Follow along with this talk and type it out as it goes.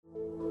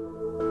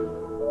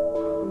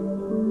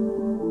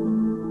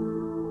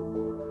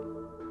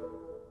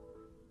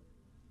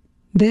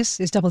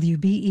This is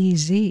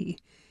WBEZ.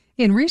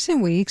 In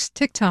recent weeks,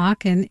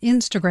 TikTok and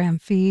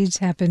Instagram feeds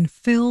have been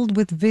filled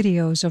with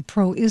videos of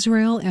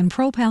pro-Israel and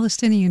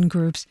pro-Palestinian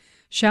groups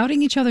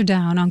shouting each other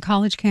down on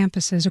college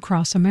campuses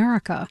across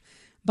America.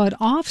 But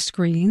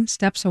off-screen,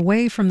 steps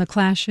away from the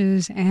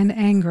clashes and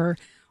anger,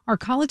 are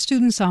college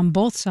students on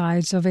both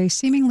sides of a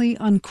seemingly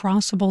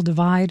uncrossable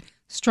divide,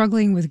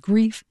 struggling with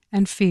grief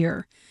and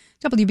fear.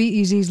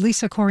 WBEZ's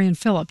Lisa Corian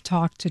Phillip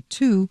talked to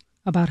two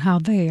about how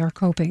they are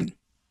coping.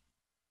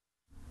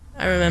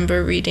 I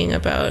remember reading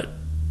about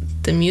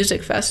the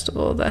music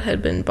festival that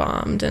had been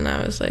bombed, and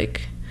I was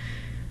like,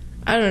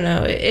 I don't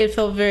know, it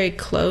felt very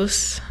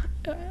close.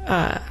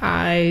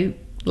 I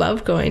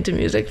love going to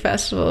music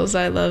festivals.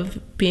 I love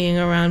being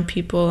around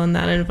people in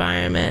that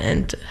environment,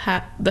 and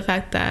the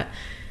fact that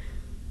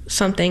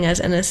something as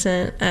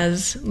innocent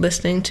as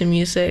listening to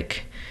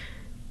music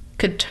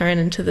could turn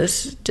into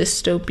this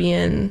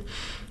dystopian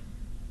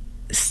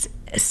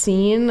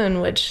scene in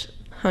which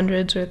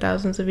hundreds or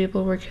thousands of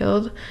people were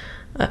killed.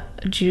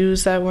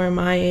 Jews that were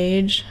my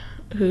age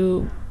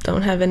who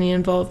don't have any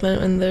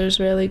involvement in the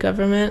Israeli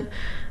government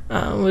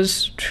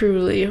was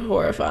truly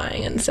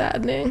horrifying and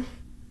saddening.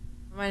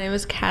 My name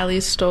is Callie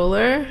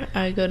Stoller.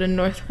 I go to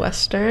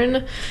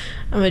Northwestern.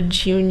 I'm a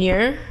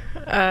junior.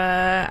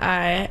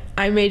 I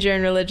major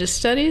in religious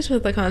studies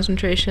with a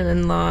concentration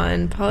in law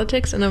and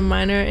politics and a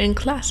minor in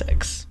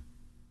classics.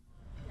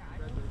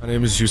 My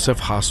name is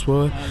Yusuf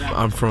Haswa.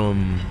 I'm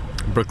from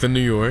Brooklyn, New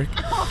York.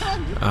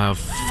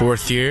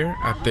 Fourth year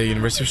at the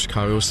University of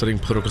Chicago, studying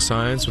political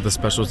science with a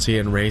specialty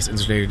in race,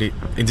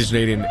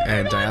 indigeneity,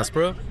 and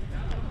diaspora.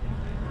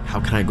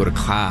 How can I go to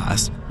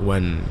class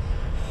when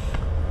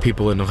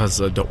people in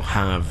Gaza don't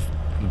have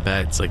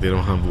beds, like they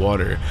don't have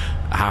water?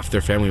 Half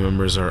their family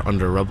members are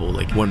under rubble.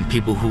 Like when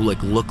people who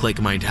look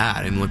like my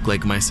dad and look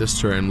like my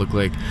sister and look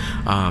like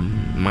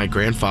my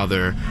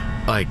grandfather,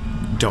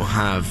 don't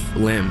have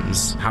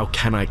limbs, how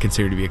can I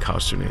consider to be a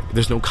college student?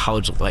 There's no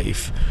college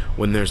life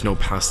when there's no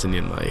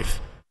Palestinian life.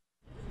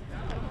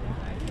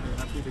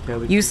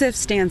 Yusuf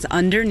stands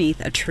underneath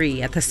a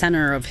tree at the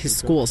center of his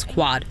school's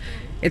quad.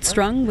 It's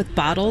strung with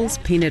bottles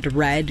painted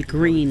red,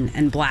 green,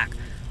 and black,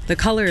 the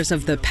colors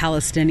of the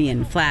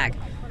Palestinian flag.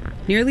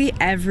 Nearly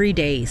every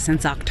day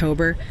since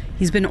October,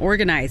 he's been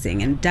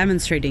organizing and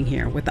demonstrating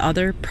here with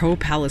other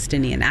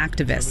pro-Palestinian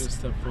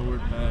activists.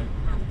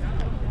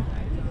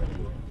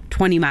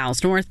 20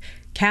 miles north,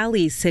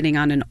 Callie's sitting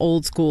on an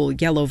old-school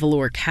yellow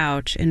velour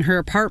couch in her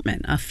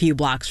apartment a few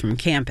blocks from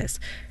campus.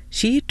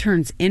 She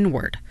turns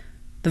inward.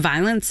 The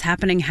violence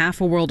happening half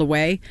a world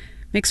away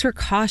makes her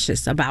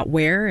cautious about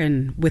where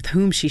and with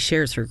whom she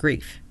shares her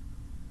grief.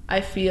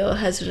 I feel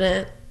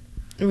hesitant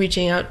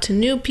reaching out to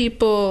new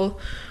people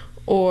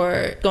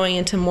or going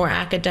into more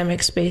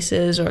academic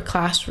spaces or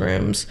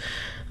classrooms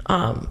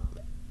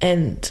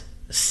and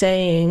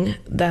saying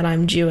that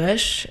I'm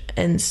Jewish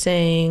and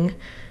saying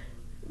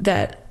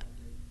that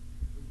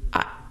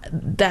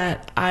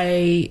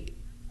I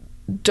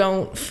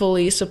don't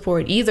fully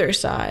support either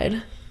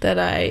side, that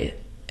I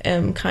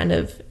am kind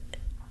of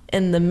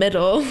in the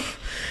middle,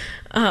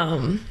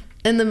 in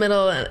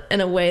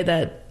a way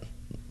that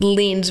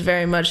leans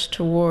very much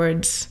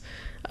towards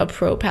a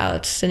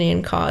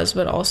pro-Palestinian cause,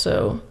 but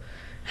also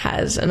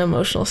has an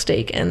emotional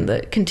stake in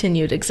the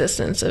continued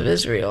existence of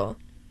Israel.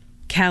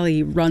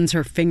 Callie runs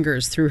her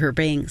fingers through her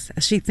bangs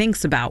as she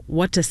thinks about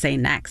what to say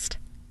next.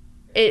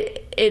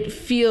 It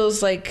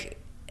feels like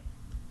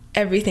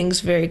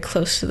everything's very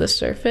close to the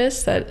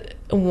surface, that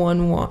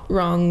one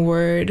wrong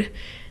word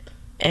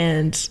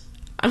and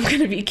I'm going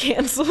to be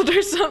canceled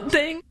or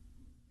something.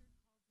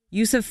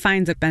 Yusuf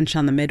finds a bench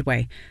on the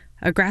Midway,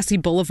 a grassy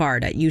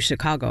boulevard at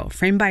UChicago,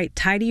 framed by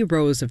tidy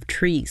rows of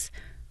trees.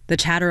 The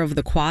chatter of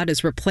the quad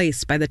is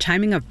replaced by the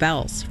chiming of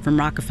bells from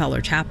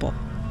Rockefeller Chapel.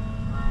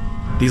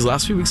 These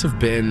last few weeks have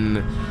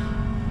been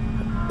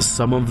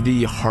some of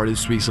the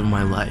hardest weeks of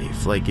my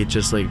life.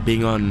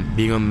 Being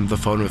on the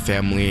phone with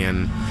family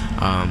and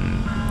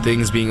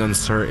things being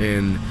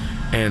uncertain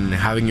and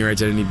having your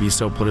identity be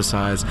so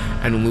politicized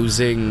and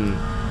losing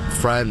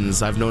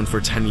friends I've known for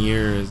 10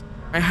 years.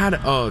 I had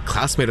a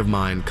classmate of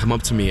mine come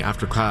up to me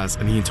after class,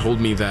 and he told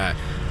me that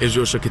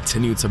Israel should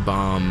continue to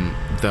bomb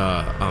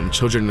the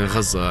children in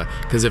Gaza,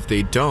 because if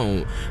they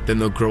don't, then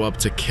they'll grow up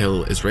to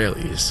kill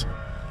Israelis.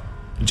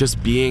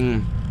 Just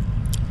being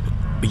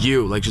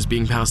just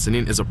being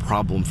Palestinian is a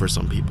problem for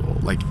some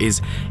people,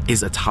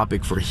 is a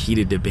topic for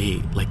heated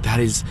debate.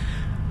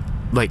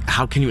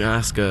 How can you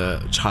ask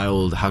a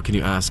child, how can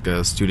you ask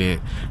a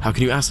student, how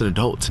can you ask an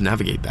adult to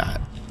navigate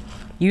that?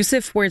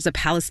 Yusuf wears a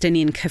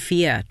Palestinian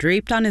keffiyeh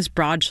draped on his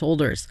broad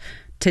shoulders.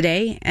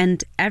 Today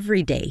and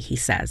every day, he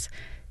says.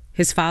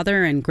 His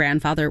father and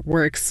grandfather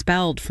were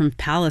expelled from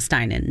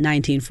Palestine in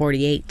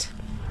 1948.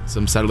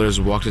 Some settlers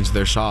walked into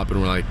their shop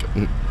and were like,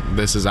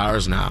 this is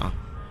ours now.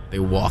 They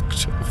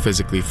walked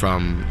physically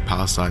from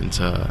Palestine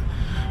to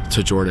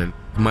Jordan.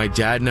 My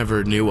dad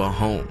never knew a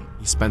home.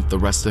 He spent the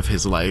rest of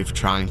his life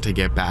trying to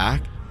get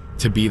back.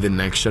 to be the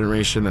next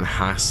generation that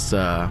has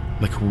to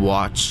like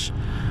watch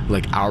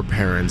like our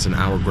parents and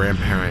our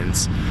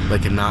grandparents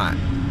like not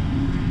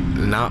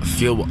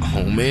feel what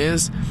home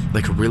is,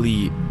 like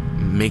really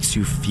makes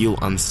you feel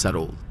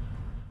unsettled.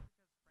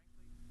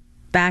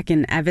 Back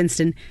in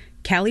Evanston,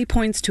 Callie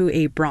points to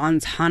a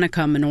bronze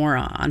Hanukkah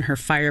menorah on her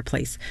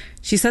fireplace.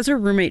 She says her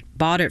roommate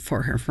bought it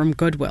for her from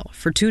Goodwill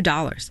for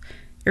 $2.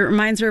 It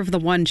reminds her of the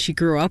one she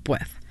grew up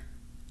with.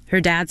 Her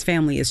dad's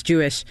family is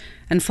Jewish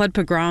and fled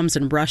pogroms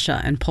in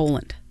Russia and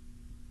Poland.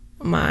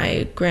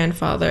 My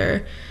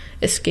grandfather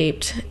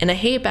escaped in a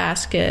hay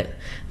basket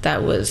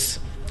that was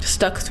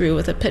stuck through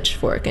with a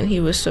pitchfork, and he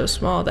was so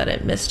small that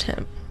it missed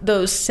him.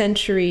 Those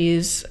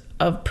centuries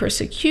of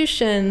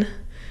persecution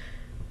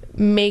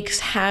makes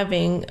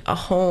having a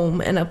home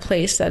and a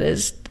place that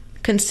is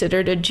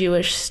considered a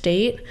Jewish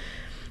state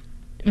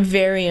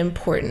very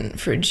important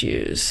for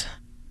Jews.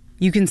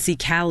 You can see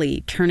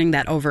Callie turning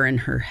that over in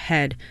her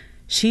head.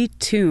 She,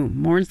 too,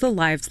 mourns the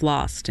lives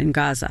lost in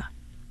Gaza.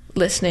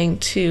 Listening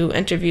to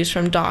interviews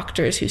from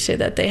doctors who say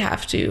that they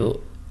have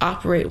to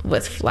operate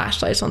with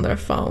flashlights on their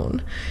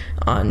phone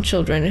on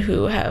children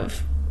who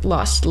have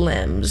lost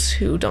limbs,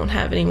 who don't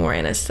have any more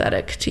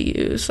anesthetic to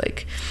use.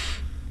 Like,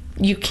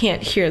 you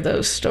can't hear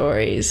those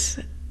stories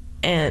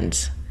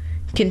and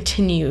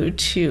continue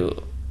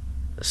to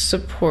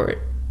support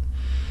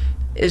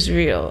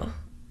Israel.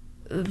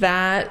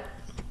 That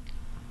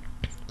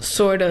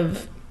sort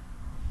of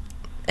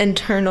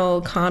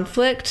internal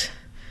conflict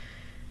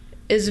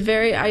is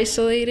very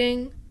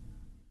isolating.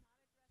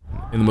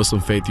 In the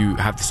Muslim faith, you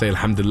have to say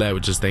Alhamdulillah,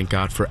 which is thank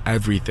God for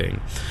everything.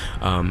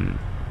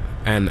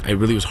 And it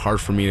really was hard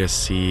for me to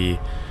see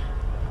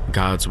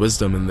God's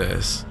wisdom in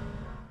this.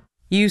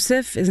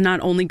 Yusuf is not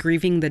only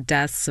grieving the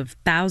deaths of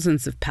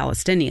thousands of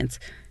Palestinians,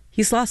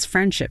 he's lost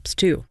friendships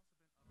too.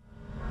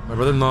 My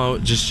brother-in-law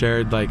just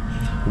shared, like,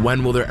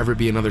 when will there ever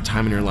be another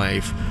time in your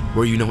life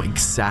where you know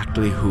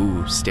exactly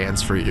who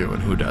stands for you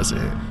and who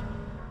doesn't?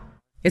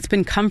 It's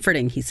been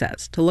comforting, he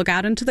says, to look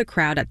out into the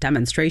crowd at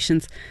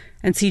demonstrations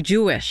and see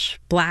Jewish,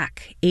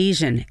 Black,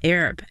 Asian,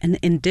 Arab, and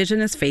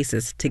indigenous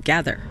faces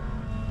together.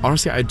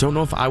 Honestly, I don't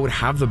know if I would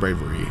have the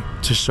bravery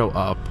to show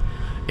up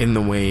in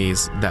the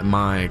ways that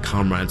my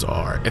comrades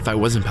are if I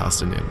wasn't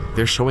Palestinian.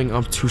 They're showing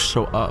up to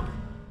show up.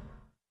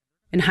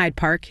 In Hyde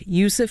Park,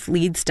 Yusuf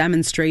leads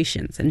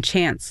demonstrations and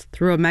chants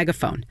through a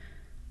megaphone.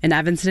 In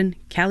Evanston,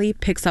 Callie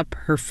picks up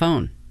her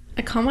phone.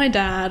 I call my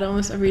dad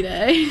almost every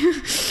day,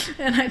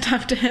 and I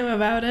talk to him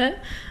about it.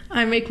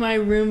 I make my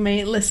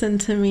roommate listen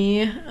to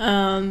me.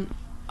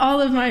 All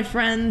of my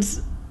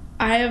friends,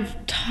 I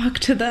have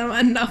talked to them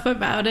enough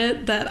about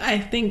it that I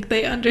think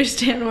they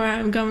understand where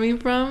I'm coming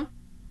from.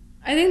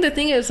 I think the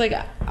thing is, like,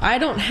 I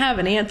don't have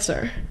an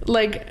answer.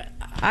 Like,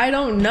 I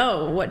don't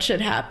know what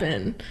should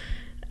happen.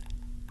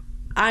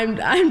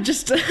 I'm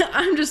just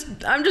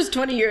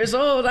 20 years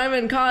old. I'm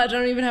in college. I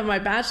don't even have my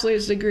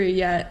bachelor's degree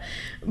yet.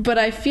 But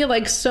I feel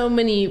like so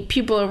many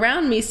people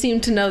around me seem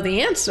to know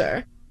the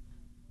answer.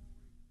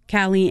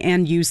 Callie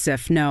and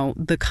Yusuf know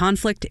the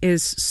conflict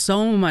is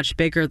so much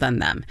bigger than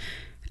them,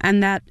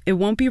 and that it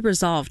won't be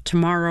resolved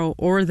tomorrow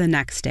or the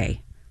next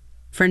day.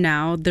 For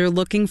now, they're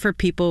looking for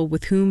people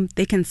with whom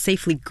they can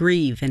safely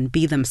grieve and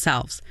be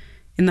themselves,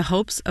 in the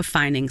hopes of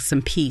finding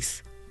some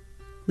peace.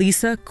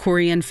 Lisa,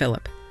 Corey, and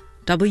Philip,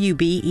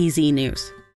 WBEZ News.